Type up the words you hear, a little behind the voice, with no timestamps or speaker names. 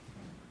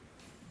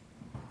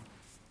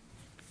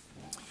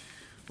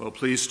Well,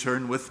 please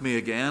turn with me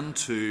again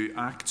to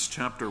Acts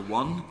chapter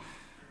 1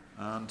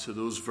 and to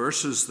those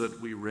verses that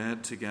we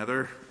read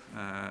together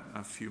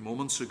a few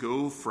moments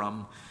ago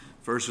from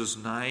verses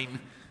 9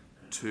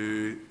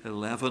 to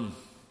 11.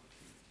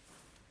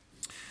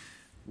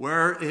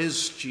 Where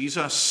is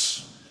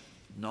Jesus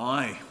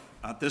now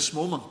at this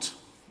moment,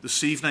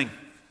 this evening?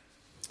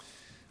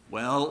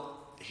 Well,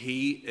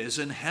 he is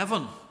in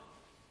heaven.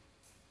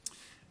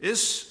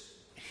 Is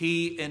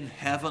he in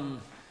heaven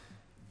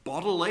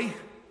bodily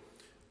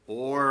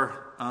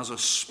or as a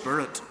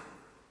spirit?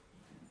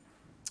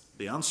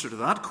 The answer to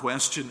that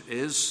question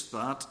is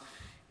that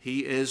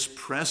he is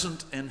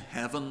present in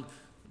heaven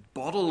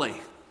bodily.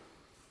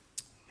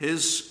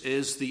 His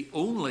is the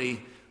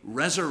only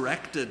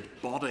resurrected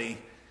body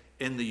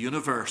in the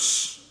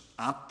universe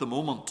at the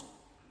moment.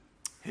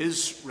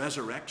 His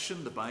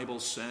resurrection, the Bible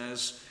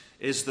says,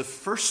 is the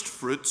first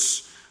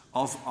fruits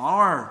of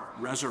our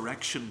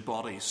resurrection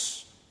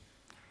bodies.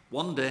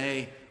 One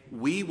day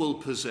we will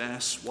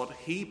possess what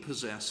he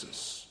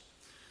possesses.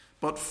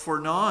 But for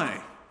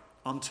now,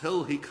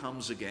 until he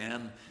comes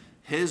again,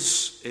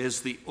 his is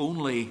the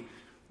only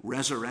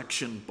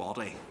resurrection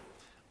body.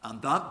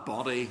 And that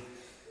body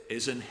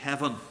is in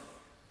heaven.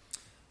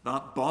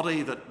 That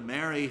body that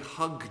Mary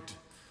hugged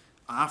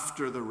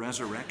after the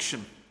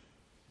resurrection.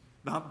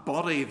 That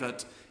body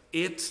that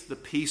ate the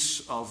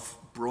piece of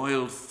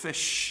broiled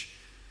fish.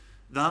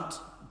 That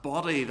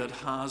body that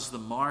has the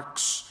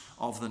marks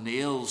of the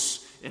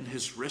nails in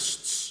his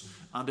wrists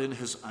and in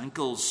his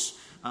ankles,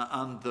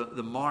 and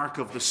the mark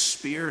of the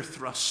spear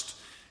thrust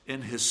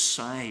in his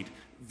side.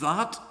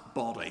 That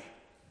body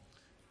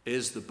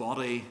is the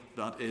body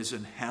that is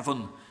in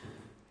heaven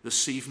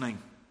this evening.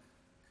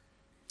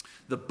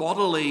 The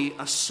bodily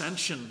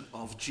ascension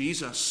of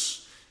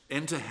Jesus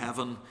into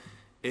heaven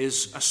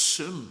is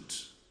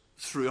assumed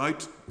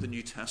throughout the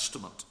New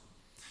Testament.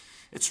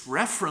 It's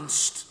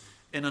referenced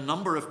in a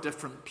number of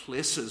different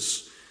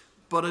places,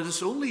 but it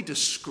is only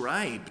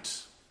described,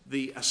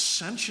 the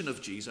ascension of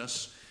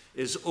Jesus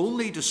is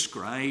only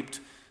described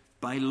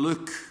by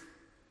Luke.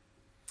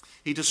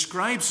 He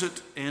describes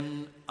it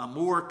in a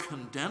more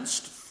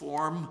condensed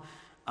form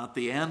at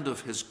the end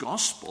of his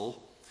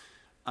gospel,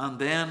 and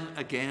then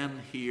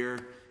again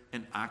here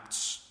in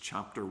Acts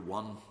chapter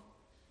 1.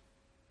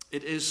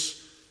 It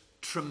is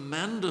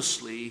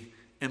tremendously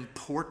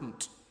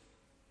important,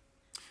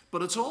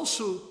 but it's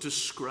also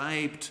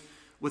described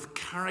with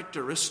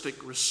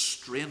characteristic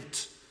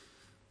restraint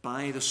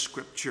by the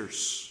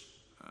Scriptures.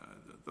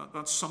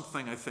 That's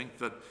something I think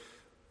that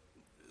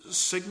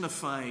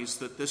signifies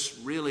that this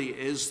really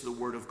is the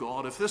Word of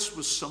God. If this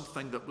was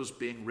something that was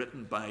being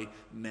written by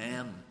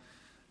men,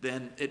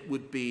 then it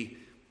would be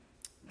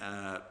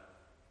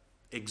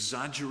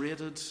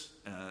exaggerated.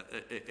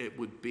 It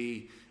would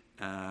be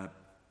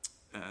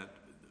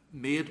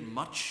made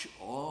much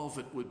of.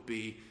 It would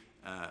be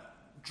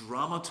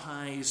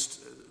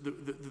dramatized.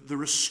 The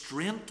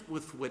restraint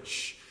with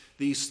which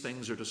these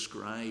things are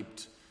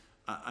described,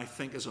 I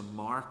think, is a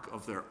mark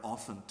of their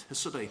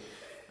authenticity,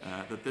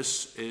 that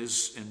this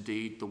is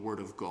indeed the Word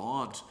of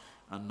God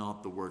and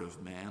not the word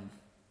of man.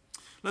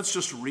 Let's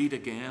just read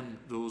again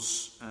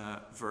those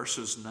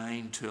verses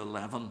 9 to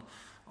 11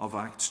 of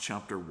Acts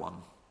chapter 1.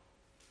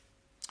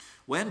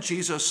 When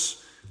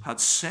Jesus had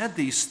said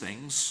these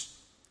things,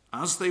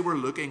 as they were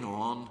looking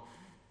on,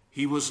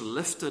 he was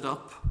lifted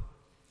up,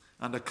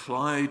 and a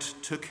cloud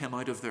took him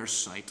out of their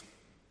sight.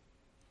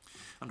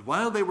 And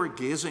while they were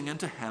gazing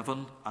into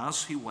heaven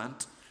as he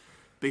went,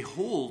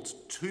 behold,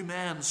 two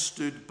men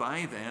stood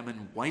by them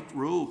in white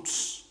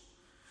robes,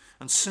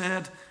 and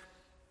said,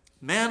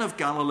 Men of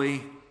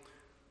Galilee,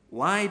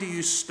 why do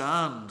you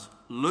stand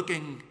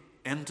looking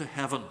into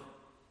heaven?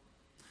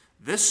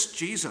 This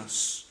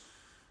Jesus,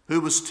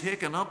 who was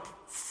taken up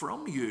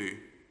from you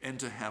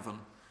into heaven,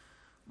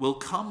 will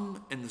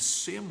come in the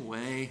same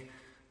way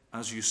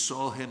as you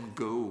saw him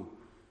go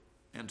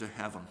into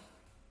heaven.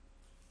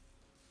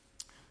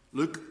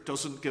 Luke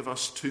doesn't give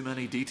us too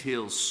many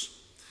details,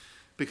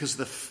 because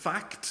the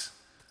fact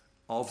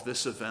of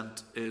this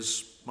event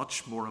is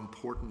much more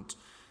important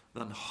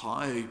than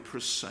how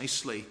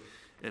precisely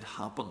it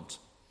happened.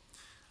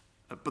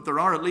 But there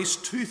are at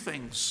least two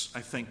things,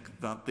 I think,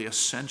 that the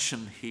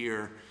ascension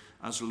here,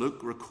 as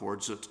Luke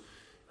records it,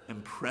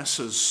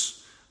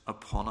 impresses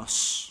upon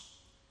us.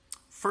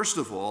 First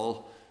of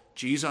all,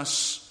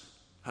 Jesus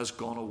has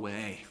gone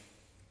away.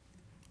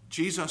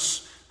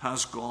 Jesus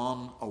has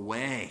gone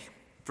away.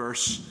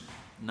 Verse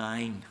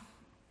 9.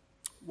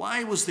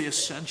 Why was the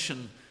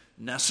ascension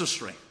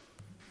necessary?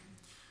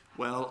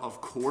 Well,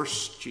 of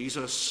course,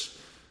 Jesus,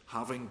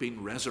 having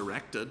been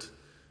resurrected,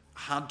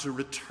 had to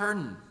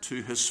return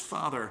to his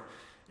Father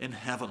in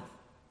heaven.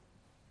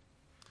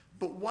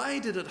 But why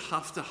did it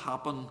have to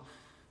happen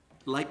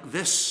like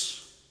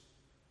this?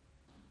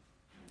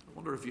 I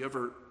wonder if you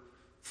ever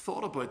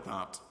thought about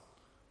that.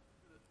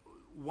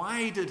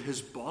 Why did his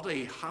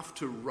body have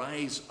to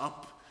rise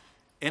up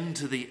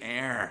into the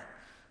air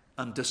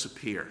and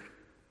disappear?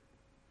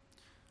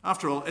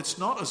 After all, it's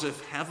not as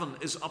if heaven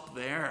is up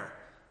there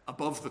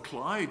above the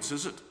clouds,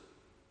 is it?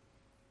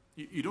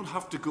 You don't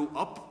have to go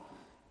up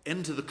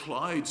into the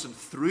clouds and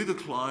through the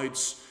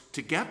clouds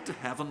to get to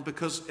heaven,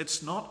 because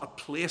it's not a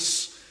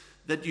place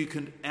that you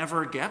can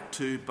ever get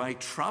to by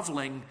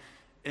traveling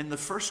in the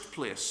first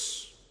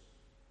place.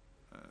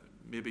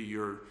 Maybe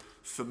you're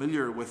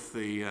familiar with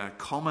the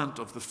comment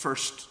of the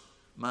first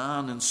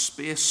man in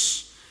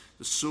space,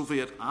 the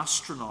Soviet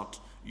astronaut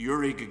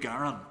Yuri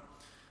Gagarin,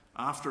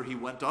 after he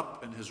went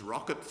up in his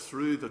rocket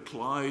through the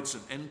clouds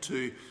and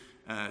into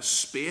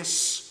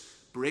space,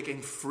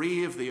 breaking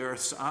free of the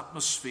Earth's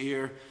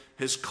atmosphere.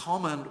 His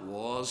comment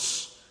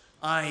was,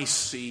 "I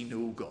see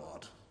no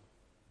God."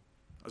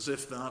 As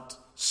if that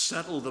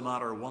settled the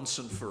matter once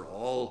and for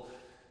all.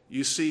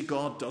 You see,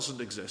 God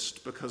doesn't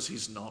exist because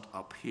he's not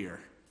up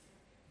here.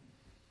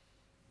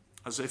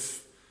 As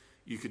if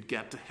you could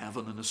get to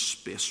heaven in a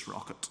space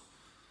rocket.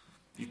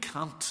 You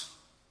can't,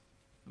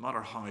 no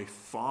matter how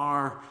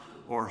far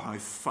or how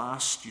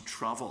fast you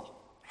travel.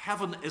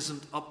 Heaven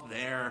isn't up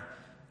there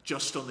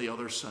just on the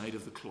other side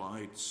of the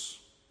clouds.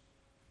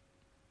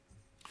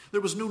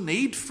 There was no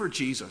need for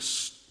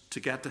Jesus to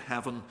get to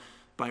heaven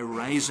by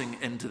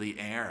rising into the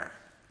air.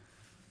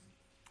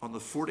 On the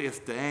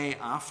 40th day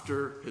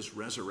after his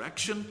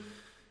resurrection,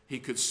 he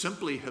could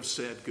simply have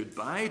said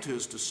goodbye to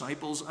his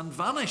disciples and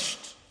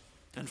vanished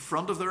in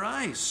front of their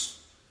eyes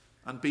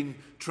and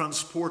been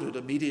transported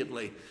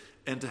immediately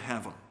into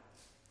heaven.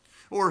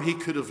 Or he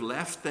could have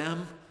left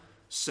them,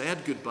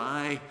 said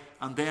goodbye,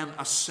 and then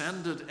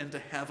ascended into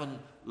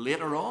heaven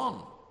later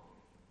on.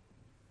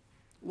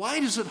 Why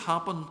does it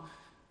happen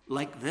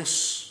like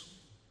this?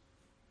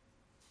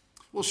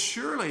 Well,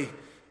 surely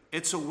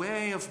it's a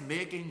way of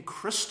making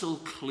crystal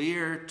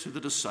clear to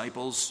the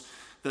disciples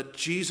that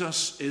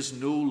Jesus is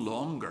no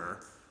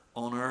longer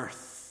on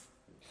earth,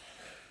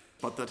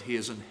 but that he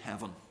is in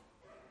heaven.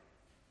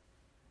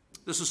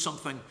 This is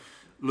something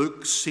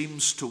Luke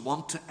seems to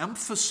want to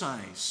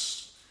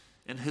emphasize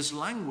in his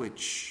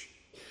language.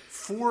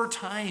 4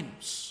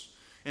 times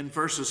in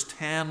verses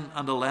 10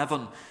 and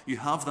 11, you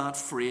have that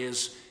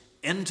phrase,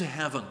 into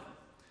heaven,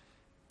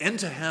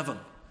 into heaven,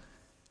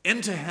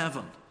 into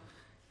heaven,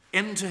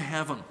 into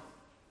heaven.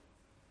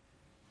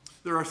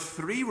 There are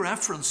 3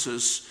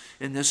 references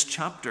in this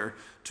chapter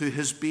to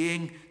his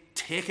being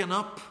taken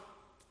up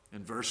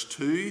in verse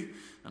 2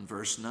 and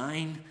verse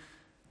 9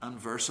 and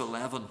verse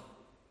 11.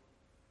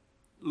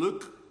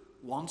 Luke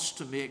wants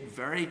to make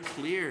very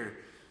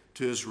clear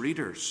to his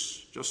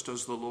readers, just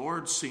as the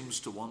Lord seems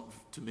to want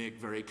to make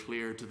very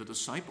clear to the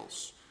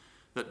disciples,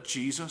 that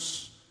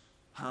Jesus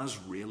has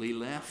really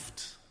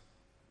left.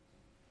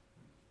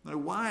 Now,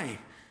 why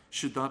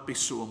should that be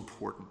so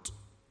important?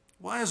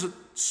 Why is it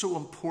so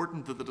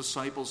important that the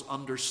disciples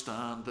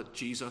understand that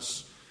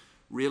Jesus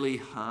really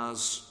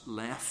has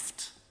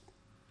left?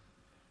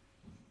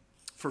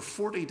 For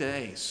 40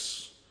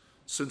 days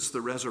since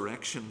the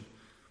resurrection,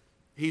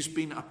 he's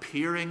been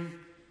appearing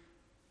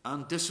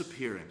and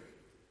disappearing.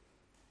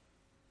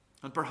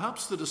 And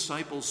perhaps the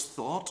disciples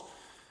thought,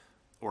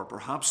 or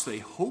perhaps they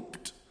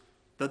hoped,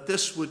 that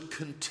this would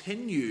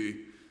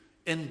continue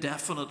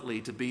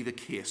indefinitely to be the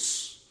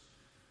case.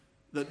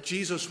 That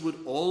Jesus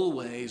would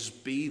always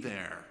be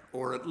there,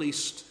 or at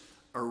least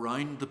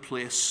around the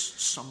place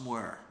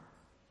somewhere.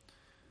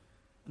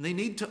 And they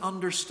need to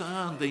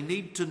understand, they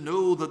need to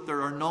know that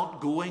there are not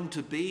going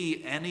to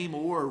be any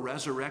more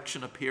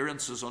resurrection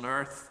appearances on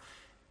earth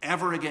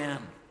ever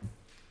again.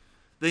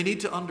 They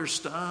need to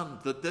understand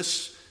that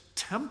this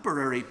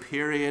temporary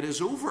period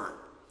is over,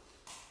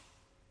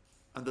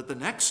 and that the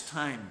next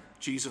time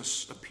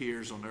Jesus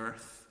appears on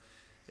earth,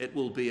 it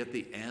will be at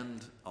the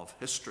end of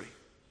history.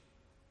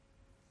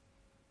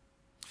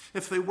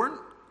 If they weren't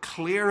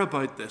clear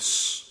about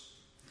this,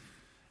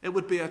 it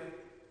would be a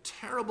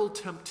terrible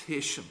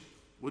temptation,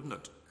 wouldn't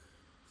it?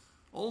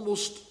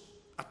 Almost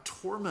a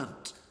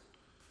torment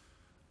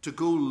to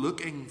go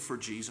looking for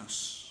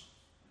Jesus.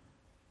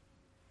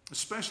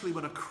 Especially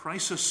when a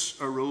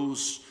crisis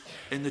arose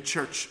in the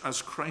church,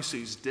 as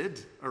crises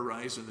did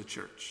arise in the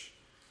church.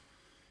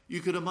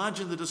 You could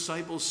imagine the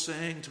disciples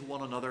saying to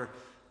one another,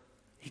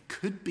 "He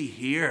could be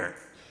here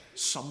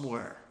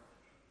somewhere.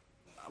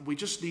 We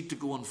just need to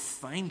go and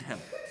find him."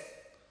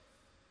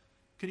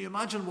 Can you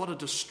imagine what a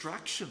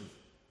distraction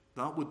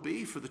that would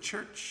be for the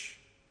church?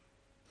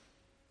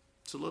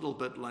 It's a little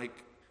bit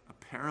like a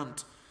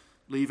parent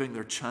leaving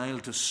their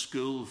child to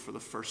school for the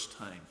first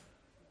time.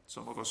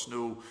 Some of us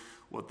know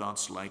what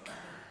that's like.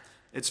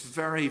 It's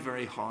very,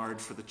 very hard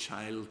for the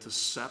child to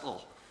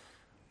settle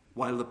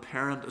while the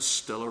parent is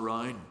still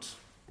around,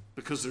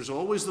 because there's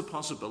always the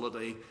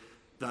possibility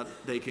that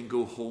they can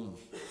go home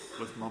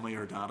with mummy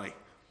or daddy.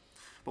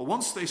 But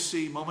once they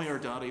see mummy or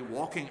daddy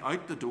walking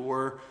out the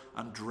door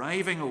and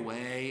driving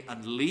away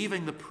and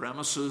leaving the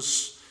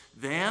premises,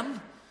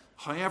 then,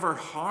 however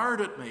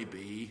hard it may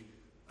be,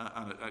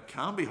 and it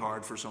can be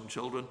hard for some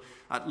children,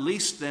 at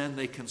least then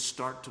they can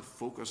start to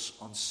focus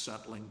on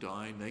settling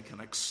down. They can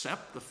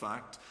accept the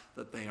fact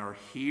that they are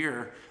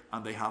here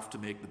and they have to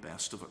make the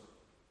best of it.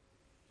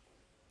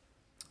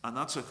 And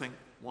that's, I think,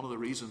 one of the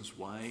reasons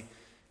why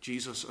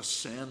Jesus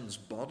ascends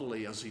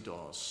bodily as he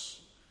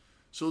does,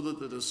 so that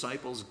the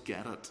disciples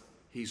get it.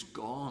 He's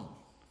gone.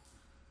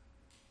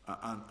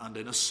 And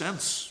in a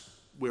sense,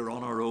 we're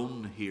on our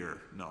own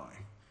here now,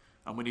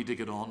 and we need to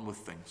get on with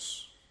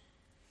things.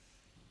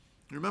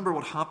 You remember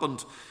what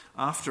happened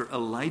after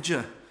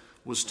Elijah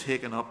was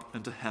taken up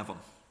into heaven?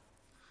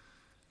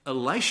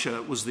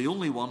 Elisha was the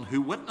only one who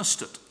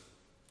witnessed it.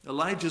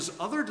 Elijah's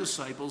other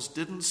disciples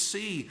didn't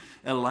see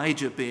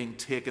Elijah being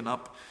taken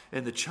up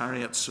in the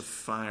chariots of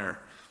fire.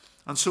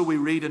 And so we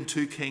read in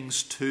 2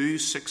 Kings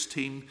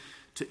 2:16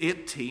 to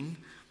 18,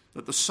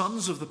 that the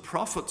sons of the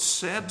prophets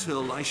said to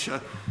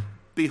Elisha,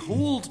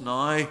 "Behold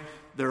now,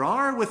 there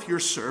are with your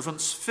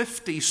servants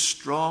 50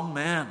 strong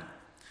men.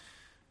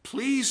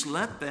 Please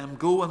let them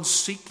go and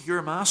seek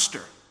your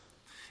master.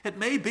 It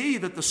may be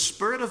that the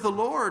Spirit of the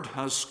Lord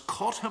has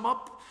caught him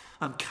up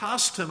and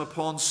cast him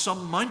upon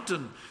some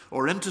mountain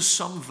or into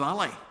some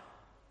valley."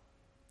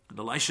 And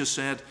Elisha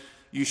said,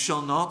 "You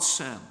shall not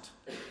send."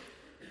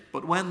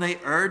 But when they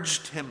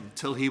urged him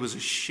till he was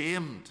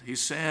ashamed, he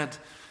said,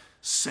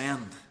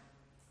 "Send."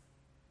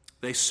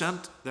 They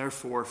sent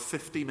therefore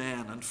 50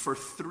 men, and for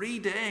 3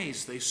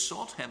 days they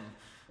sought him,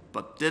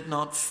 but did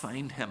not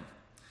find him.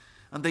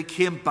 And they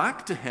came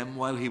back to him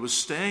while he was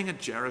staying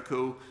at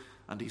Jericho,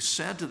 and he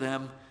said to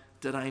them,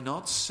 "Did I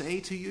not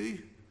say to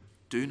you,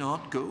 do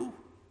not go?"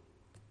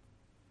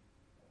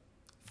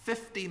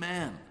 50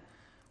 men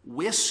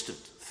wasted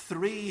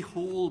 3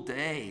 whole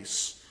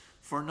days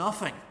for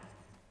nothing.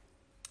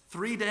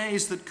 3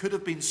 days that could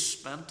have been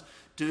spent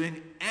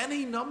doing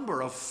any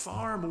number of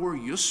far more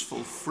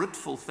useful,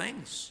 fruitful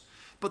things.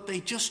 But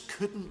they just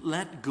couldn't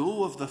let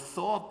go of the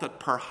thought that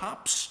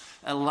perhaps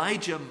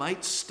Elijah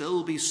might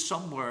still be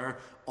somewhere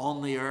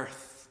on the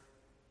earth.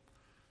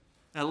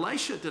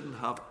 Elisha didn't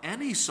have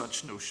any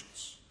such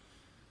notions.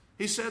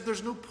 He said,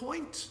 "There's no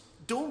point.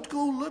 Don't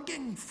go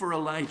looking for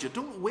Elijah.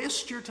 Don't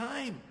waste your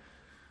time."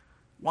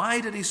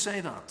 Why did he say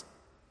that?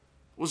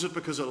 Was it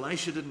because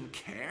Elisha didn't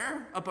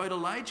care about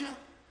Elijah?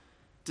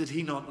 Did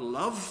he not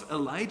love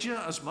Elijah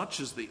as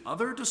much as the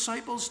other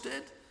disciples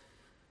did?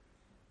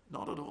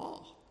 Not at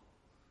all.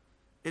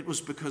 It was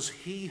because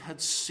he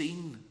had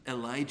seen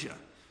Elijah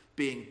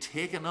being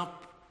taken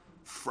up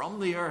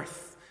from the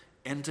earth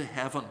into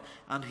heaven,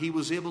 and he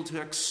was able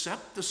to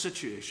accept the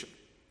situation.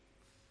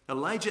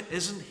 Elijah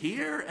isn't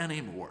here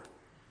anymore.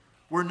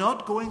 We're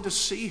not going to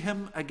see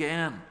him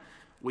again.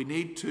 We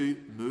need to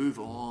move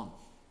on.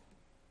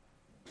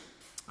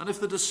 And if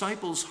the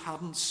disciples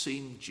hadn't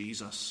seen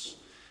Jesus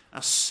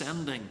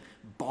ascending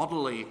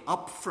bodily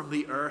up from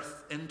the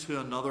earth into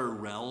another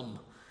realm,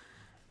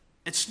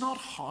 it's not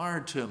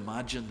hard to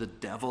imagine the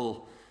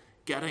devil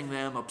getting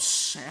them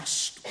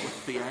obsessed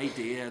with the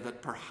idea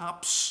that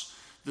perhaps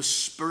the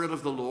Spirit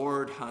of the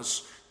Lord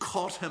has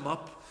caught him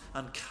up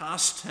and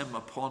cast him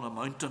upon a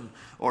mountain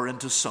or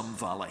into some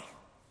valley.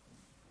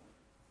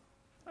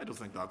 I don't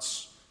think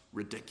that's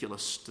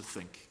ridiculous to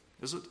think,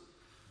 is it?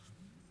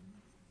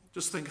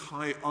 Just think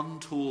how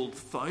untold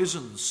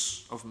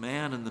thousands of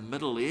men in the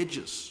Middle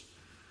Ages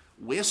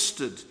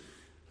wasted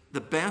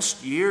the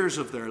best years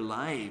of their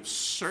lives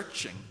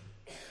searching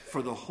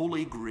for the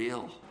Holy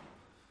Grail,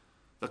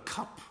 the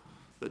cup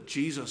that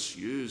Jesus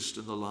used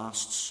in the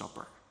Last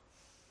Supper.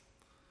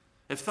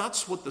 If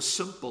that's what the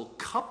simple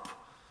cup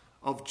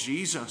of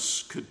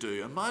Jesus could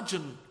do,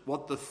 imagine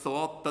what the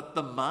thought that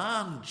the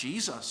man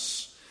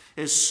Jesus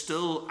is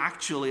still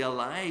actually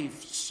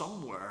alive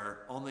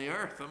somewhere on the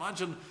earth.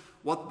 Imagine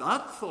what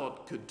that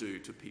thought could do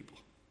to people.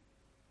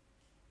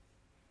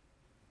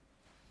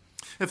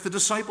 If the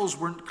disciples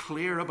weren't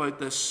clear about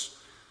this,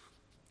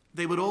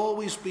 they would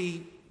always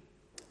be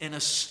in a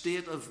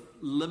state of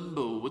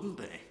limbo, wouldn't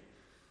they?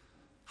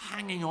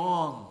 Hanging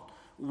on,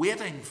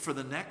 waiting for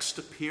the next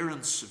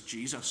appearance of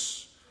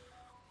Jesus.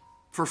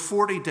 For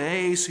 40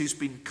 days he's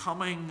been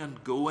coming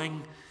and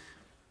going,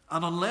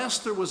 and unless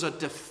there was a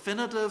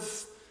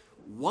definitive,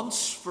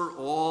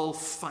 once-for-all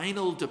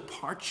final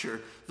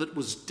departure that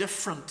was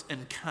different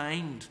in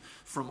kind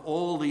from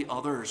all the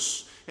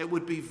others, it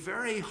would be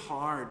very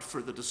hard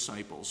for the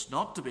disciples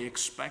not to be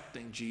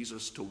expecting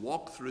Jesus to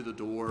walk through the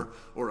door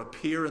or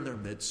appear in their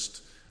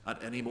midst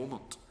at any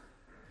moment.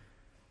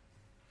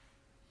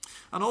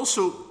 And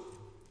also,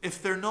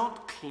 if they're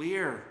not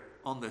clear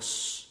on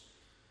this,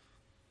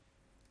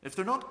 if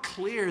they're not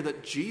clear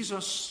that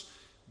Jesus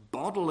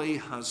bodily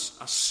has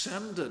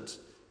ascended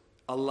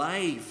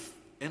alive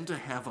into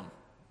heaven,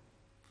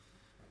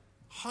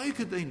 how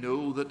could they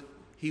know that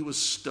he was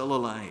still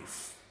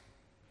alive?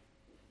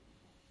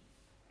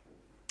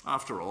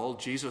 After all,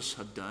 Jesus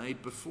had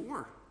died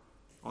before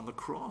on the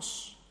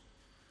cross.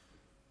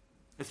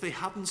 If they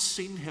hadn't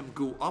seen him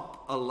go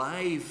up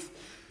alive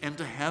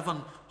into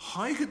heaven,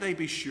 how could they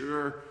be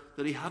sure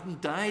that he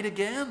hadn't died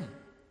again?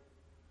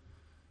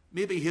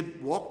 Maybe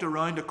he'd walked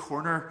around a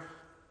corner.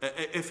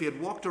 If he had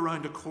walked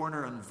around a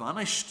corner and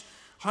vanished,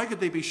 how could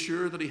they be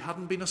sure that he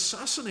hadn't been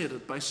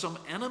assassinated by some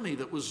enemy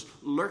that was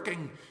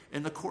lurking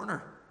in the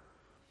corner?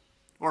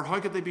 Or how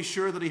could they be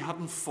sure that he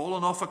hadn't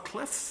fallen off a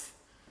cliff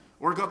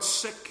or got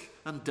sick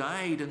and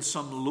died in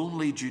some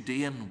lonely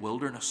Judean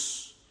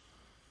wilderness?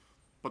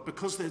 But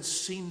because they'd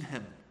seen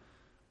him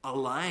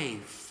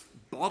alive,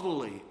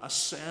 bodily,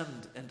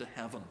 ascend into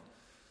heaven,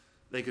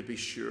 they could be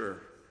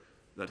sure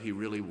that he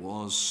really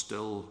was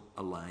still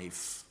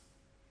alive.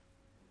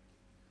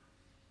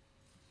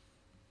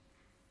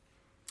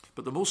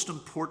 But the most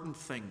important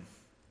thing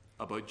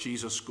about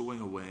Jesus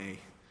going away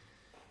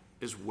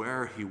is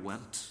where he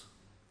went.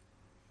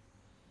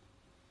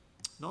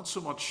 Not so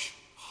much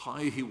how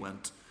he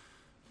went,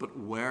 but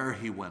where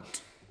he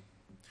went.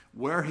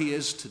 Where he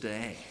is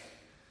today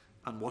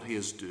and what he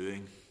is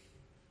doing.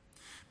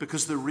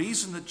 Because the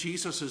reason that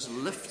Jesus is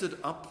lifted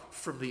up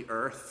from the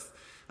earth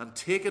and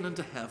taken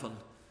into heaven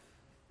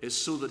is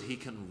so that he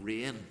can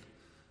reign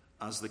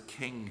as the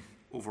king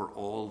over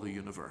all the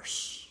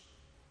universe.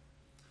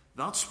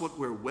 That's what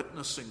we're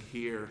witnessing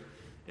here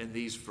in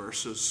these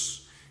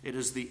verses. It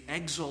is the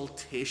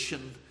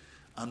exaltation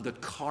and the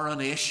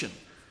coronation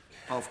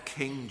of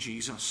King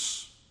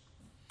Jesus.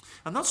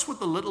 And that's what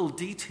the little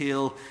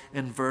detail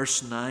in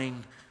verse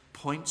 9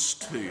 points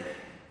to.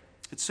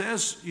 It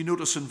says, you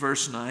notice in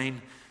verse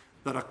 9,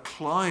 that a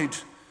cloud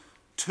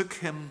took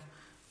him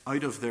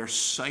out of their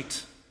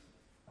sight.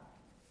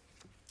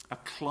 A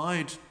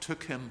cloud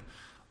took him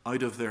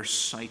out of their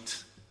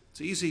sight.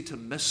 It's easy to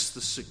miss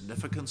the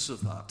significance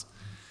of that.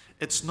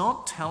 It's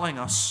not telling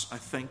us, I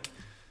think,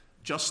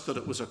 just that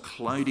it was a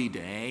cloudy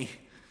day,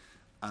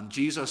 and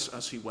Jesus,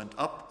 as he went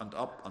up and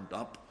up and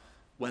up,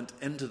 went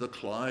into the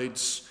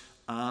clouds,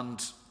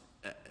 and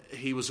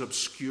he was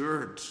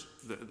obscured.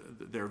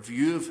 Their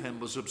view of him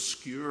was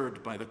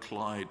obscured by the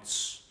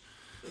clouds.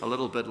 A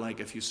little bit like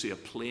if you see a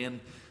plane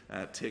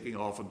taking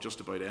off on just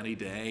about any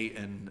day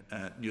in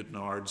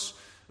Newtonards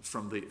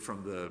from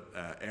the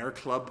air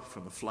club,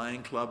 from the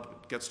flying club.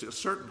 It gets to a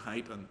certain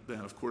height, and then,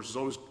 of course, it's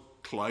always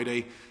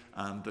cloudy,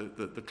 and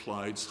the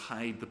clouds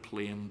hide the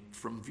plane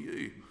from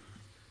view.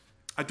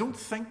 I don't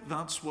think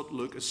that's what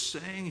Luke is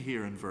saying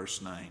here in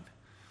verse 9.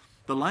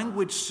 The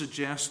language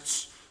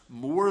suggests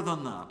more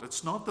than that.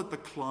 It's not that the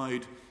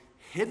cloud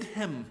hid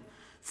him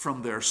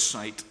from their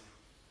sight.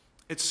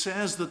 It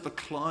says that the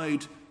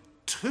cloud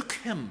took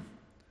him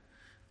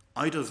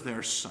out of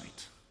their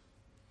sight.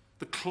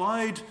 The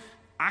cloud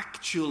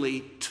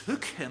actually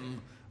took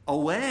him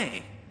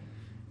away.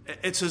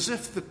 It's as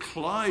if the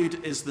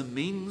cloud is the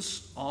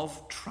means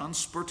of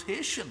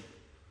transportation.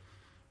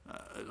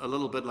 A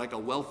little bit like a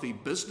wealthy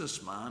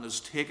businessman is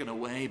taken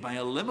away by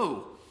a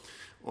limo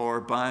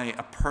or by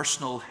a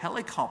personal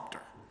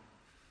helicopter.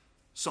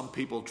 Some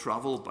people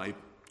travel by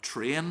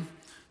train,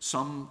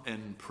 some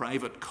in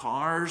private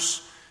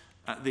cars.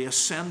 The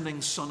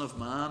ascending Son of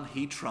Man,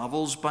 he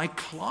travels by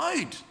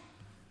cloud.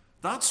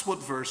 That's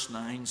what verse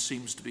 9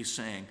 seems to be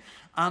saying.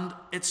 And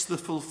it's the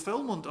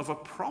fulfillment of a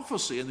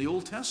prophecy in the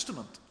Old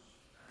Testament.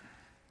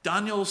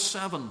 Daniel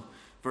 7,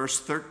 verse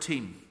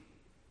 13.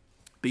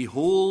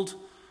 Behold,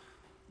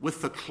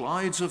 with the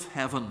clouds of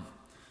heaven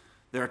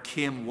there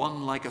came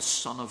one like a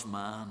son of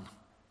man.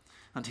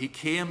 And he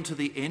came to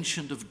the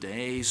Ancient of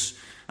Days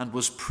and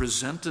was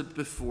presented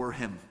before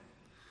him.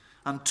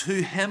 And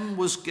to him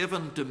was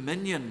given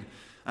dominion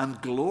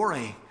and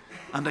glory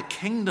and a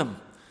kingdom,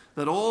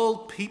 that all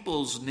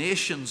peoples,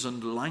 nations,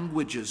 and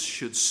languages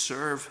should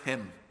serve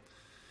him.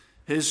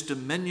 His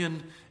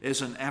dominion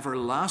is an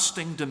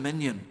everlasting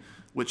dominion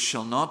which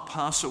shall not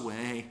pass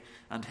away,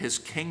 and his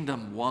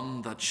kingdom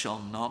one that shall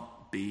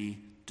not be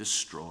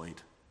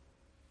destroyed.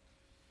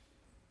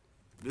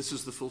 This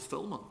is the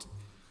fulfillment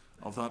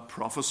of that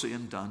prophecy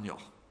in Daniel.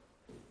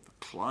 The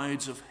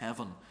clouds of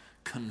heaven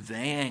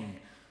conveying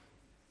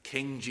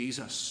King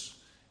Jesus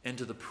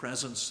into the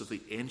presence of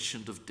the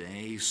Ancient of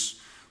Days,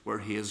 where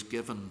he is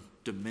given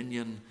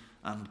dominion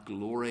and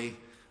glory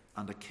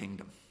and a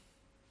kingdom.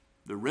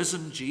 The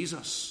risen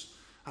Jesus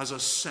has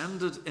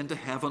ascended into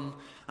heaven,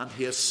 and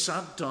he has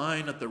sat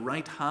down at the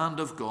right hand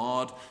of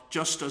God,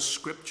 just as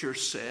Scripture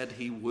said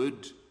he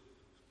would.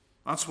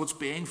 That's what's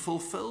being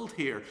fulfilled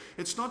here.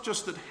 It's not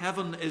just that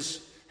heaven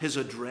is his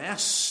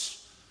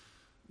address,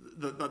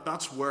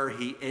 that's where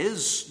he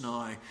is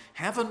now.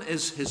 Heaven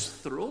is his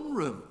throne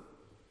room,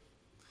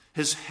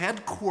 his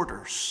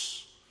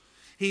headquarters.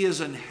 He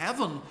is in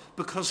heaven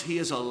because he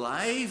is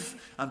alive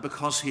and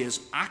because he is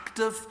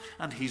active,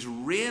 and he's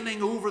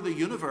reigning over the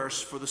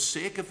universe for the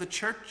sake of the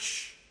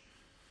church,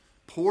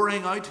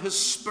 pouring out his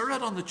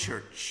Spirit on the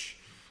church,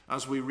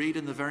 as we read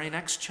in the very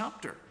next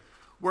chapter,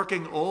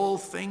 working all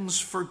things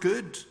for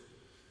good,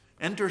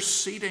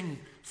 interceding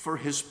for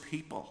his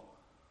people.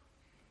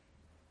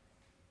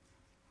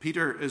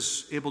 Peter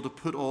is able to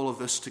put all of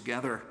this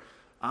together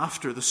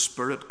after the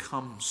Spirit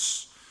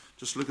comes.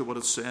 Just look at what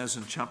it says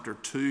in chapter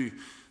 2,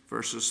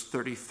 verses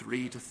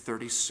 33 to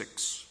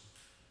 36.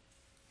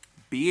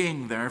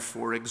 Being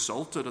therefore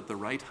exalted at the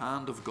right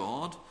hand of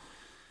God,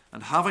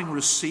 and having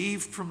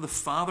received from the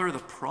Father the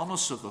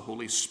promise of the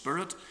Holy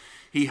Spirit,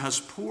 he has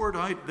poured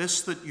out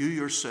this that you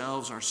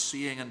yourselves are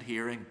seeing and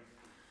hearing.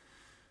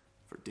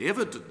 For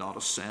David did not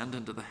ascend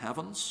into the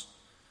heavens,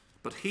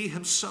 but he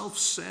himself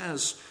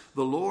says,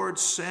 the Lord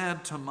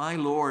said to my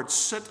Lord,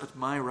 sit at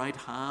my right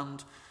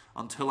hand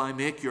until I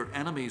make your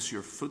enemies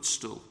your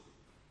footstool.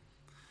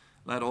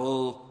 Let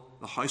all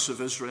the house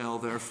of Israel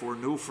therefore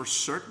know for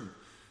certain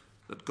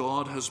that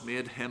God has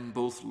made him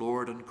both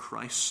Lord and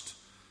Christ,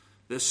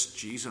 this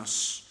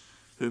Jesus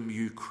whom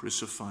you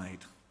crucified.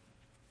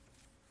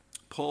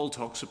 Paul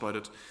talks about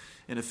it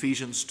in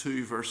Ephesians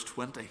 2 verse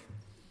 20.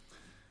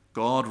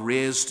 God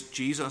raised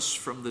Jesus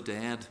from the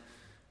dead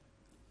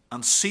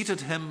and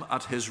seated him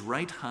at his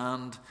right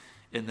hand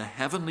in the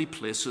heavenly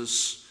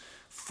places,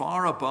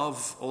 far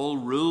above all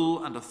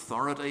rule and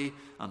authority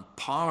and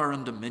power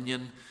and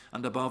dominion,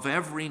 and above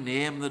every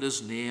name that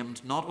is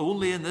named, not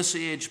only in this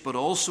age, but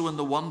also in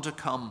the one to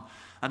come.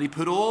 And he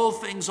put all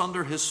things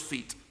under his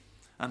feet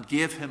and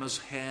gave him as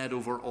head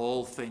over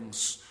all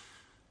things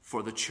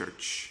for the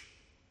church.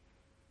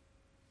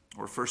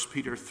 Or 1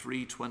 Peter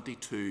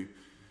 3:22,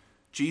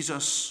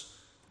 Jesus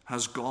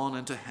has gone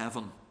into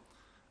heaven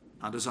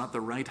and is at the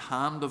right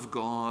hand of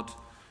God,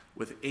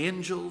 with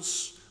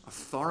angels,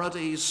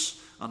 authorities,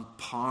 and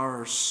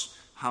powers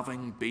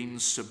having been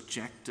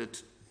subjected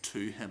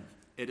to him.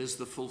 It is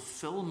the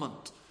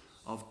fulfillment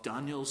of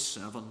Daniel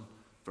 7,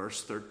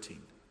 verse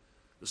 13.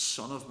 The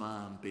Son of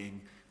Man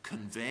being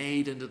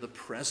conveyed into the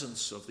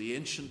presence of the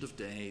Ancient of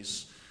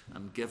Days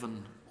and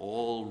given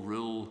all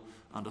rule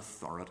and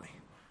authority.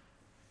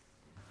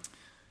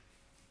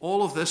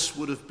 All of this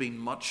would have been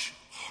much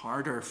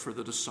harder for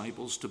the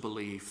disciples to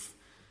believe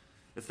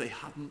if they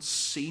hadn't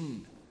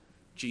seen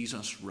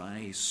Jesus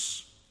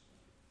rise.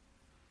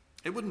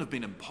 It wouldn't have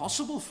been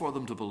impossible for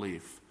them to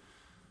believe,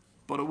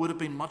 but it would have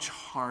been much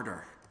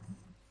harder.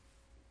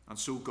 And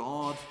so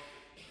God,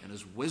 in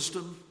his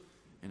wisdom,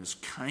 in his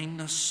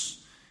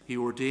kindness, he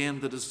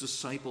ordained that his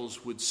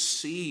disciples would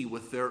see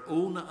with their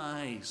own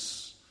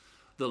eyes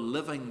the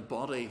living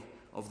body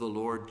of the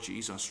Lord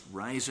Jesus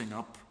rising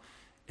up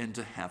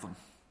into heaven.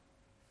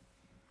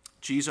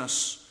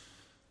 Jesus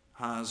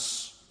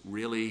has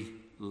really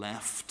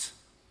left.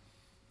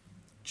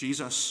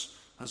 Jesus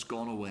has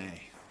gone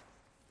away.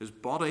 His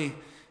body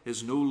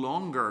is no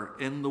longer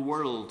in the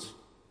world,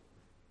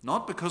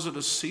 not because it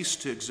has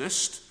ceased to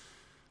exist,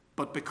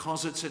 but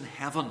because it's in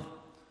heaven,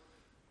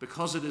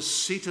 because it is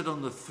seated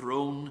on the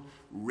throne,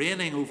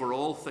 reigning over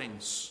all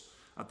things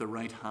at the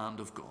right hand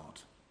of God.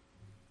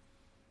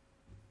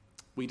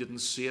 We didn't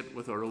see it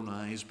with our own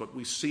eyes, but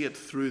we see it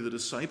through the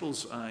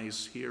disciples'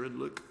 eyes here in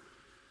Luke.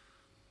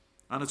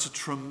 And it's a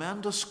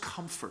tremendous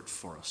comfort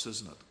for us,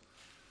 isn't it?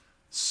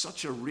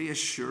 Such a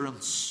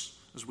reassurance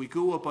as we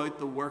go about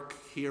the work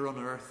here on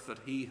earth that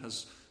he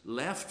has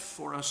left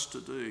for us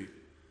to do.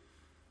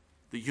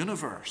 The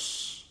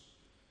universe,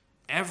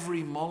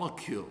 every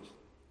molecule,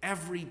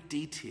 every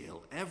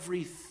detail,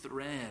 every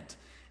thread,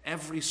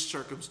 every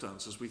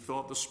circumstance, as we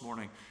thought this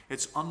morning,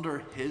 it's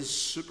under his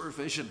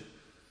supervision,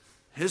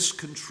 his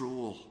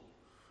control.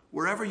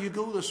 Wherever you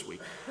go this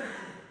week,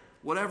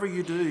 whatever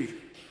you do,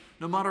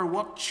 no matter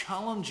what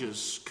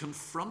challenges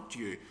confront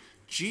you,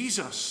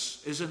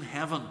 Jesus is in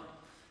heaven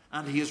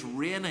and he is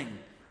reigning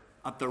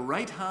at the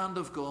right hand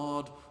of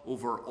God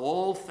over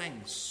all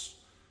things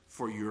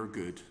for your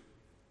good.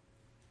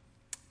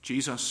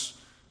 Jesus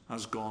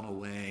has gone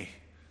away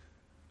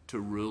to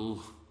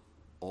rule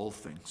all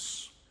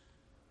things.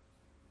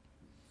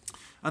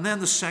 And then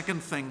the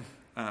second thing,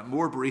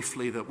 more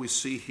briefly, that we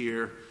see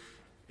here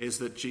is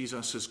that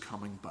Jesus is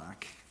coming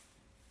back.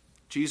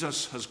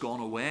 Jesus has gone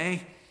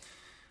away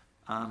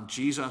and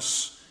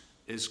Jesus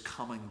is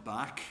coming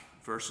back,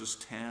 verses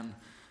 10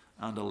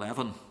 and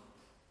 11.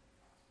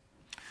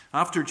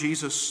 After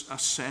Jesus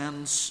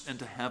ascends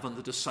into heaven,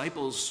 the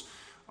disciples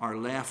are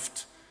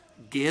left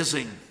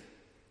gazing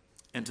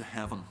into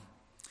heaven.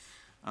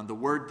 And the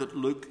word that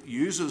Luke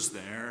uses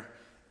there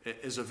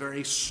is a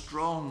very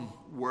strong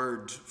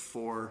word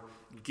for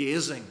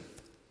gazing.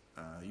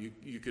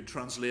 You could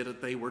translate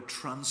it, they were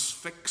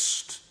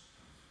transfixed.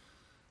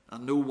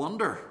 And no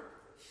wonder.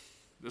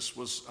 This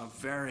was a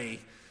very,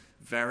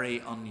 very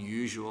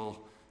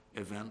unusual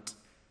event.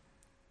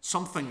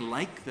 Something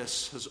like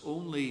this has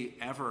only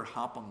ever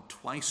happened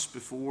twice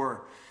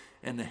before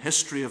in the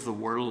history of the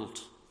world.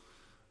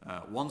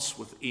 Once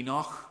with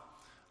Enoch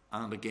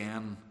and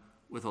again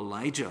with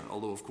Elijah,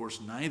 although of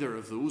course neither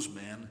of those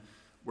men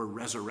were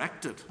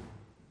resurrected.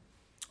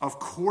 Of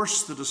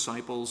course the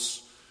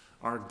disciples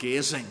are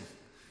gazing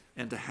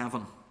into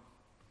heaven,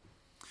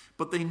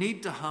 but they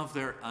need to have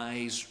their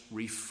eyes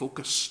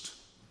refocused.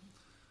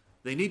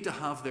 They need to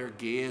have their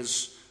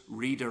gaze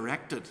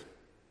redirected.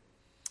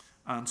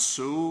 And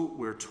so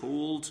we're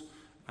told,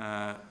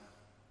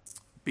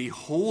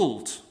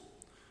 behold,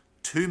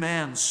 two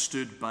men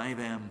stood by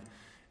them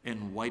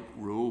in white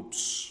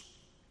robes.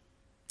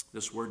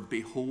 This word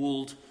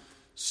behold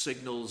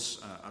signals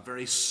a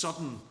very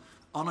sudden,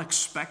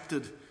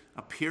 unexpected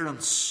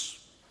appearance.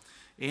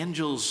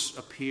 Angels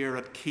appear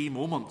at key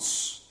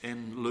moments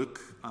in Luke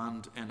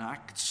and in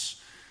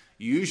Acts,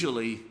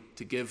 usually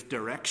to give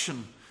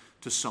direction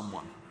to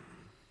someone.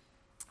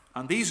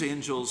 And these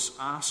angels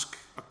ask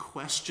a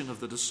question of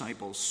the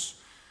disciples,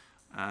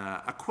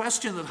 a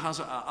question that has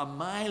a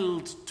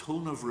mild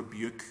tone of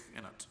rebuke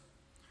in it.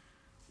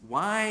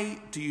 Why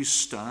do you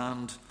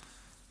stand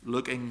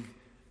looking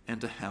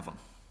into heaven?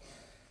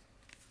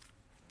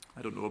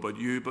 I don't know about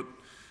you, but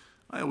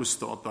I always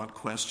thought that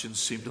question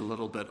seemed a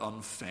little bit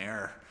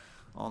unfair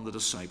on the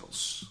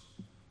disciples.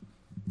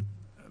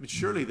 I mean,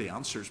 surely the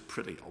answer is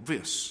pretty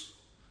obvious.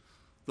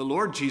 The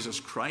Lord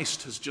Jesus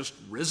Christ has just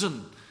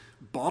risen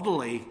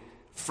bodily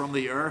from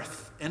the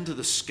earth into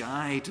the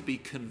sky to be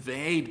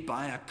conveyed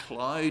by a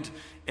cloud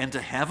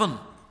into heaven.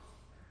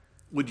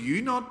 Would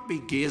you not be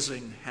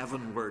gazing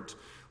heavenward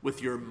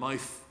with your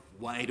mouth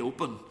wide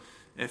open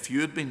if you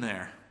had been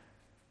there?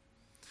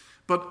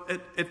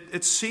 But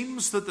it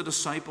seems that the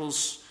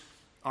disciples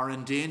are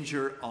in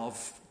danger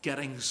of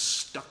getting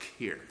stuck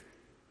here.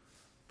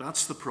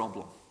 That's the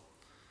problem.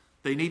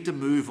 They need to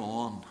move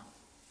on.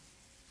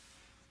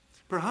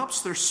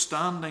 Perhaps they're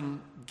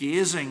standing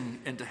gazing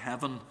into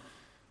heaven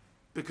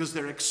because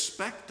they're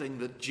expecting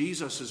that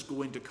Jesus is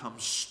going to come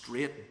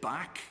straight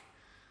back.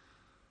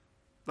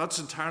 That's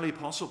entirely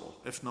possible,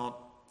 if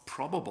not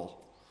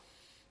probable.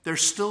 They're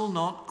still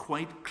not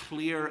quite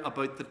clear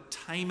about the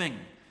timing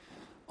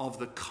of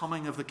the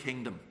coming of the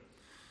kingdom.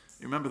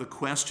 You remember the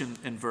question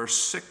in verse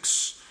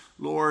 6,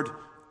 Lord,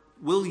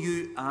 will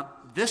you at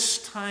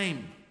this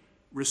time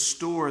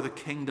restore the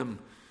kingdom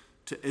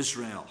to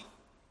Israel?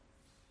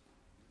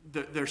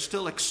 They're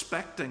still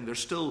expecting, they're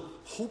still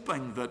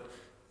hoping that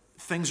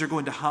things are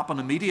going to happen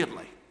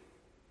immediately.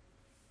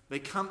 They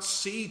can't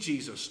see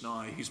Jesus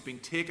now. He's been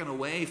taken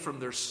away from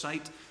their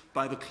sight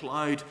by the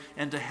cloud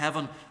into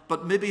heaven.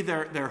 But maybe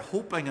they're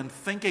hoping and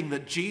thinking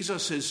that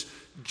Jesus is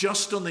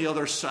just on the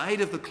other side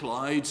of the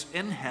clouds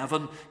in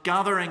heaven,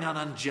 gathering an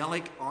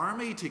angelic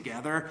army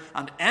together.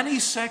 And any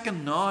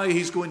second now,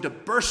 he's going to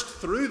burst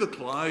through the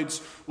clouds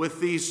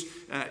with these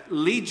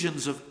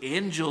legions of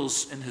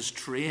angels in his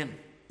train.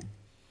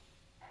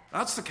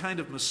 That's the kind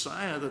of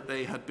Messiah that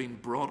they had been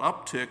brought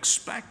up to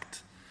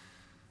expect.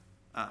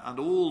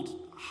 And old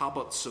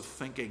habits of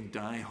thinking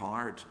die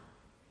hard.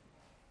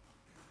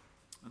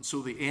 And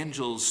so the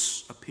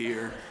angels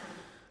appear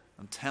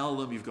and tell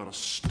them, you've got to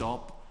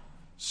stop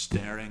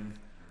staring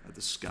at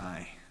the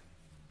sky.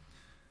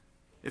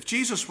 If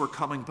Jesus were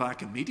coming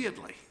back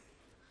immediately,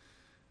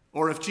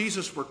 or if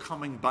Jesus were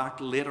coming back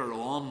later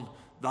on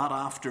that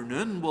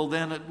afternoon, well,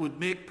 then it would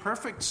make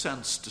perfect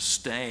sense to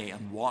stay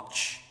and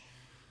watch.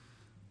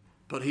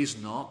 But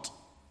he's not.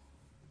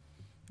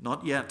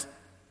 Not yet.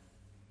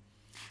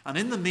 And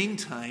in the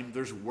meantime,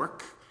 there's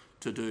work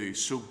to do,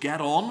 so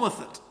get on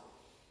with it.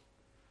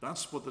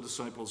 That's what the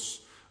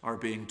disciples are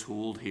being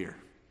told here.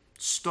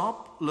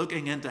 Stop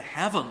looking into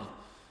heaven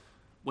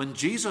when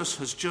Jesus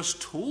has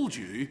just told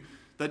you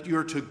that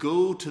you're to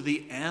go to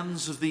the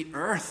ends of the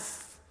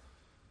earth.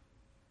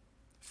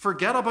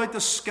 Forget about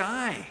the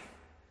sky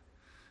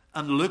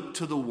and look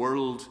to the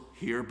world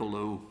here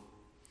below.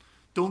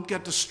 Don't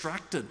get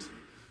distracted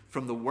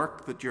from the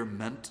work that you're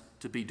meant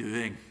to be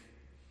doing.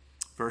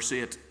 Verse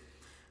 8,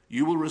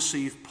 you will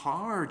receive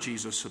power,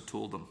 Jesus had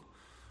told them,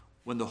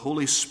 when the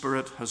Holy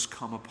Spirit has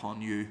come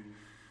upon you,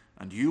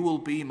 and you will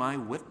be my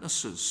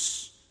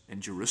witnesses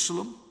in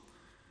Jerusalem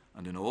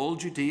and in all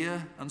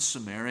Judea and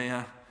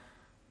Samaria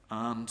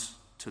and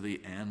to the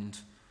end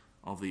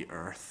of the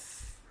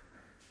earth.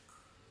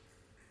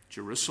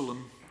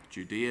 Jerusalem,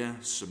 Judea,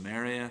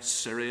 Samaria,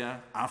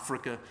 Syria,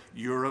 Africa,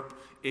 Europe,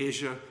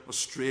 Asia,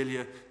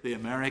 Australia, the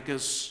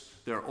Americas,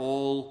 they're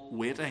all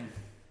waiting.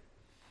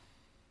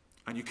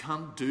 And you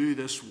can't do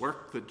this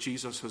work that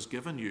Jesus has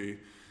given you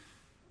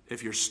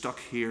if you're stuck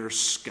here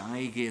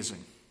sky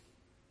gazing.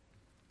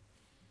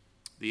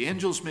 The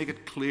angels make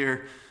it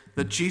clear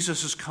that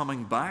Jesus is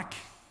coming back.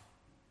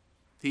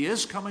 He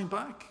is coming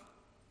back.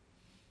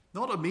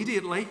 Not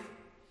immediately,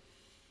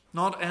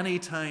 not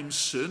anytime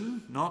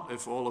soon, not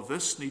if all of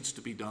this needs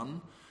to be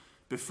done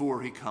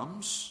before he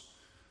comes.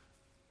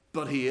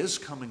 But he is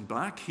coming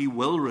back. He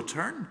will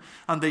return.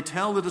 And they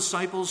tell the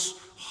disciples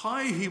how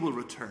he will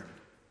return.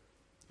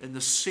 In the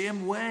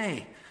same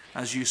way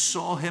as you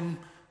saw him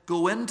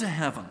go into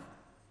heaven.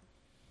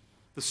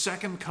 The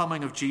second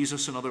coming of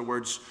Jesus, in other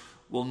words,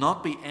 will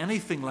not be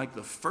anything like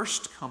the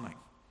first coming.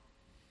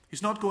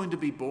 He's not going to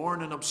be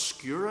born in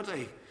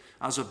obscurity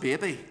as a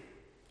baby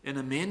in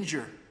a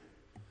manger.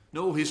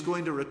 No, he's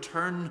going to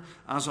return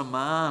as a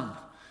man,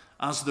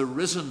 as the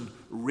risen,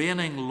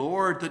 reigning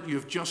Lord that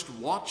you've just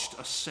watched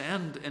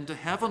ascend into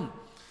heaven.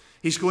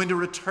 He's going to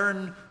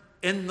return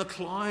in the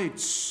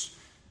clouds,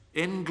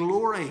 in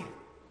glory.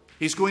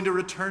 He's going to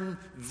return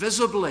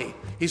visibly.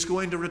 He's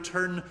going to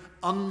return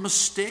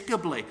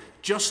unmistakably,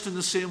 just in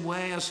the same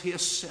way as he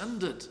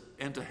ascended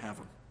into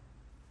heaven.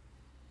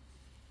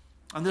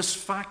 And this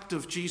fact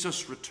of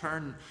Jesus'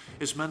 return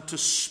is meant to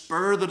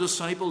spur the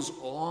disciples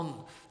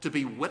on to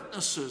be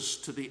witnesses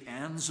to the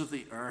ends of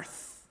the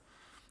earth.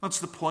 That's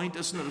the point,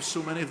 isn't it, of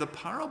so many of the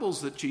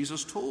parables that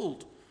Jesus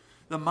told.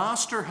 The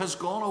master has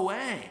gone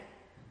away,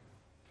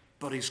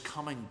 but he's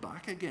coming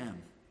back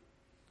again.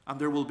 And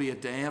there will be a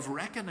day of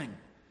reckoning.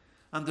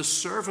 And the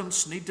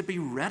servants need to be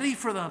ready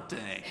for that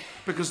day,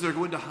 because they're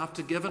going to have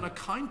to give an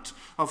account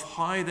of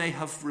how they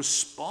have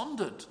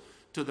responded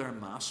to their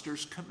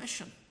master's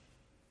commission.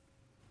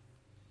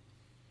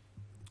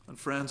 And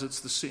friends, it's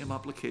the same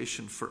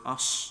application for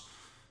us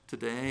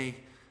today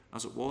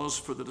as it was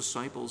for the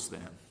disciples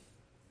then.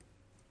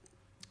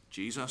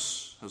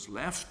 Jesus has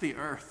left the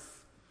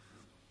earth,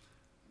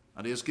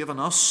 and he has given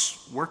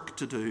us work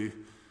to do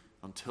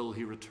until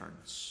he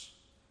returns.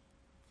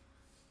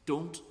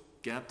 Don't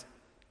get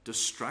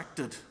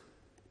distracted.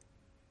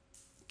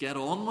 Get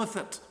on with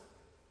it.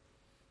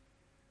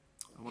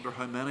 I wonder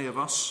how many of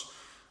us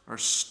are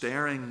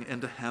staring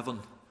into heaven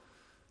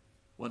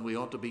when we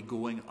ought to be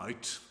going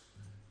out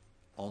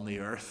on the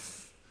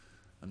earth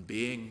and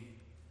being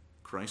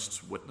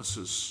Christ's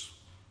witnesses.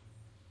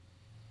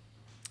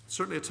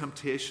 Certainly a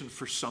temptation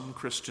for some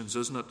Christians,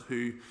 isn't it,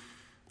 who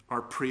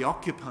are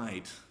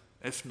preoccupied,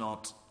 if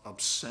not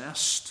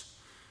obsessed,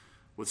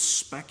 with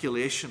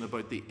speculation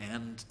about the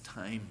end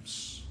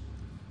times.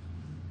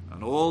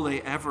 And all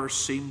they ever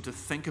seem to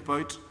think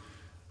about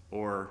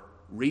or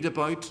read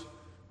about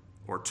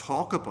or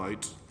talk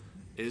about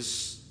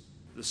is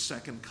the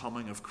second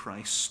coming of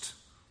Christ.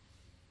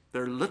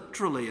 They're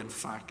literally, in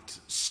fact,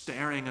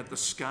 staring at the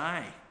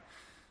sky.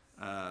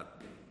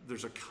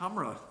 There's a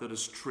camera that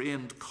is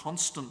trained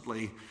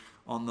constantly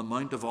on the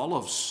Mount of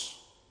Olives.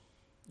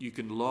 You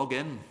can log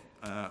in.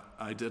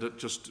 I did it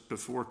just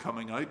before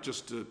coming out,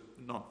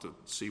 not to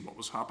see what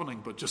was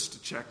happening, but just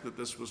to check that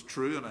this was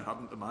true, and I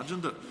hadn't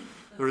imagined it.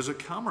 There is a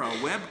camera, a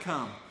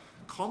webcam,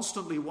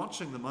 constantly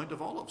watching the Mount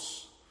of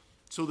Olives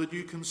so that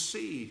you can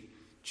see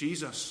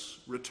Jesus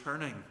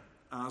returning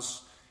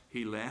as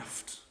he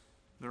left.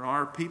 There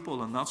are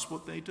people, and that's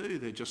what they do.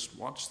 They just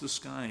watch the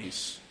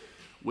skies,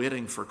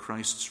 waiting for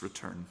Christ's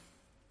return.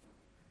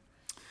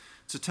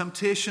 It's a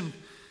temptation.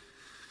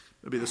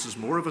 Maybe this is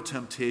more of a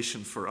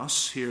temptation for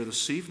us here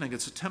this evening.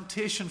 It's a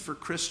temptation for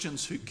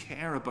Christians who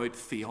care about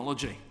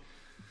theology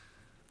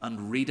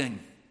and reading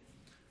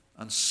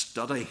and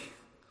study.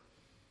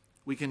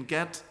 We can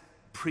get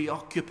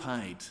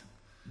preoccupied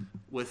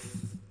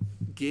with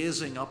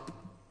gazing up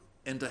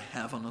into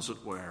heaven, as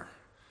it were.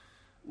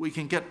 We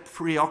can get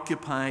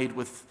preoccupied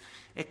with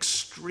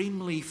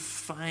extremely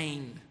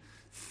fine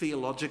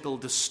theological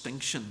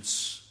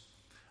distinctions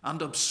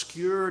and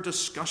obscure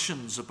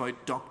discussions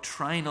about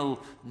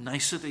doctrinal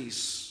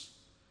niceties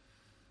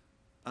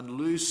and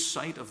lose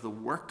sight of the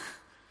work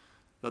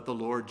that the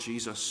Lord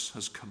Jesus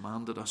has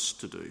commanded us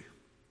to do.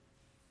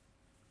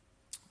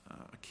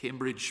 A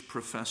Cambridge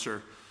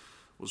professor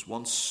was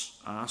once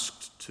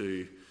asked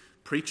to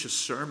preach a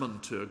sermon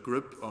to a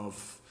group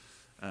of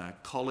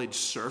college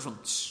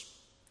servants,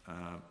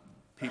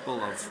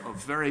 people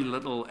of very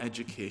little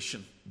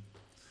education.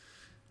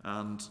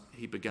 And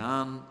he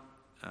began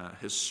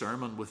his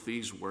sermon with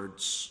these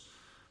words: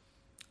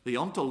 "The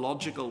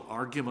ontological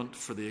argument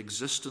for the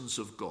existence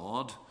of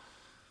God,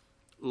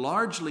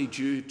 largely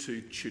due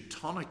to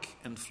Teutonic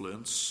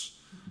influence,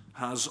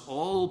 has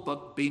all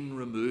but been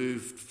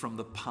removed from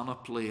the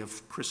panoply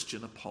of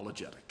Christian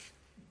apologetic."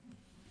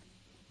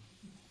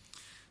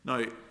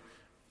 Now,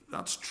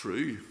 that's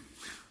true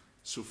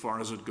so far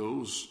as it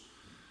goes,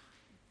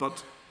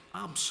 but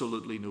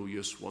absolutely no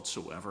use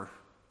whatsoever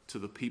to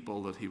the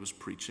people that he was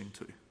preaching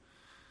to.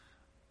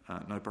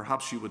 Now,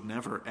 perhaps you would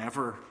never,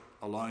 ever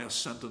allow a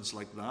sentence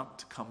like that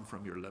to come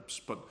from your lips,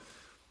 but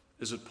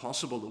is it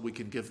possible that we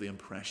can give the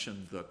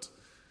impression that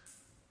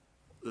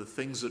the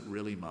things that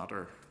really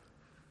matter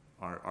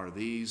are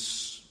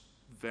these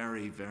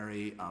very,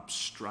 very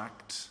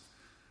abstract,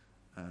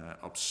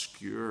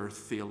 obscure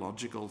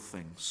theological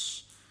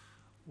things,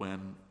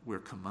 when we're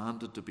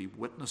commanded to be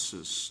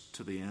witnesses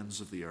to the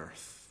ends of the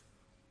earth,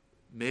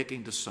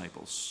 making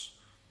disciples,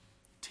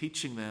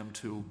 teaching them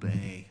to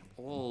obey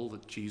all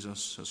that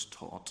Jesus has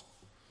taught?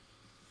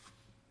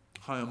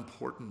 How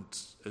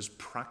important is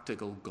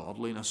practical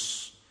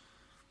godliness,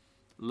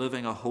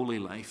 living a holy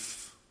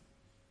life,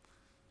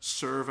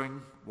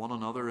 serving one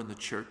another in the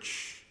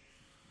church,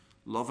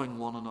 loving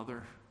one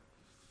another?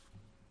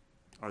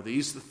 Are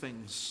these the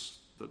things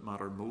that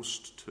matter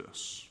most to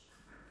us?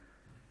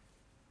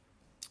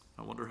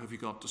 I wonder, have you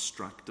got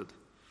distracted?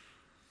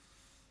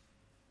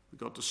 We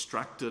got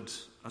distracted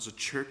as a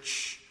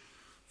church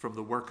from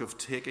the work of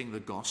taking the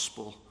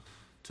gospel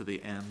to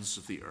the ends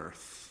of the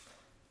earth.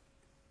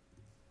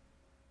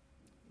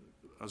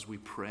 As we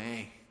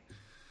pray,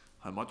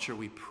 how much are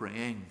we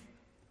praying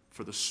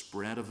for the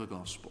spread of the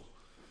gospel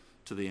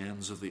to the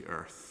ends of the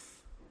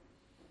earth?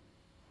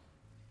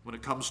 When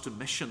it comes to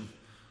mission,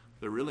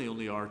 there really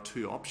only are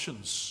two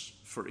options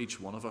for each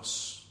one of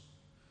us.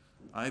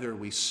 Either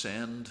we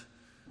send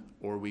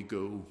or we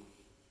go.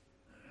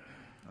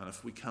 And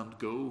if we can't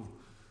go,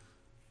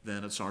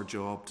 then it's our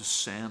job to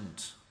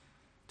send,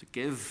 to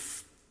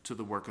give to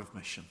the work of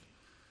mission,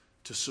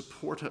 to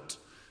support it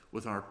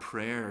with our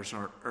prayers,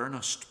 our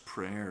earnest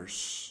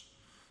prayers,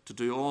 to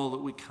do all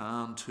that we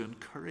can to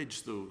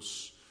encourage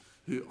those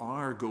who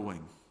are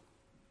going,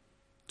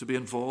 to be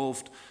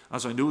involved,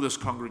 as I know this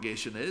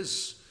congregation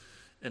is,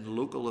 in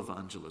local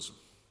evangelism.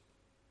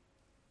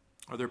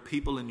 Are there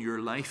people in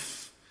your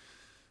life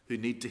who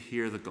need to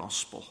hear the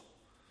gospel?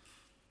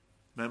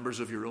 Members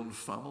of your own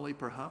family,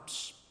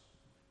 perhaps?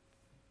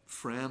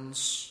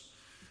 Friends,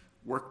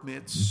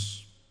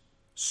 workmates,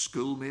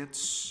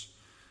 schoolmates,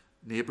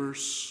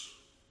 neighbours?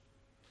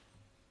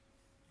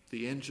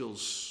 The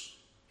angels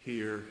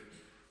here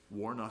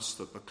warn us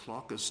that the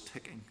clock is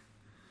ticking.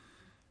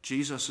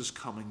 Jesus is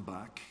coming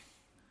back.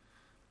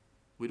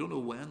 We don't know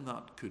when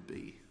that could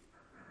be.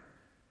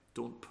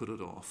 Don't put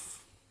it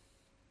off.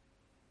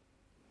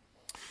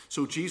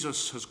 So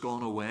Jesus has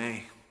gone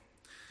away.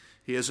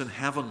 He is in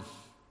heaven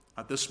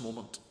at this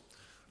moment,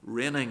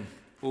 reigning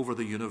over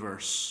the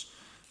universe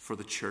for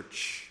the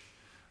church.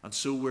 And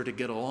so we're to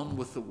get on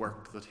with the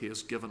work that he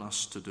has given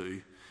us to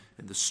do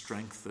in the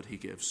strength that he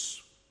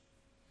gives.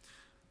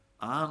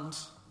 And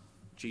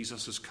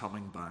Jesus is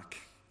coming back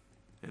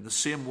in the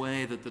same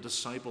way that the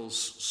disciples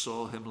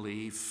saw him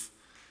leave.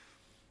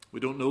 We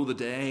don't know the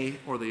day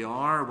or the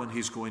hour when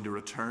he's going to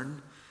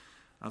return,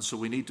 and so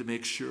we need to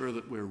make sure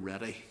that we're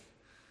ready,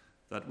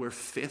 that we're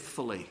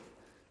faithfully,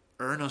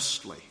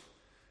 earnestly,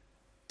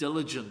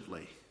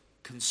 diligently,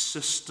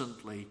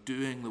 consistently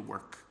doing the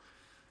work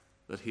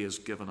that he has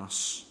given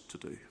us to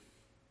do.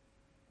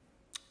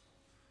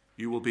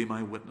 You will be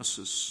my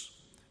witnesses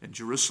in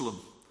Jerusalem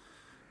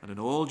and in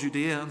all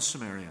Judea and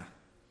Samaria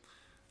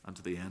and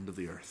to the end of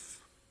the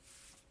earth.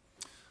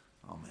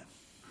 Amen.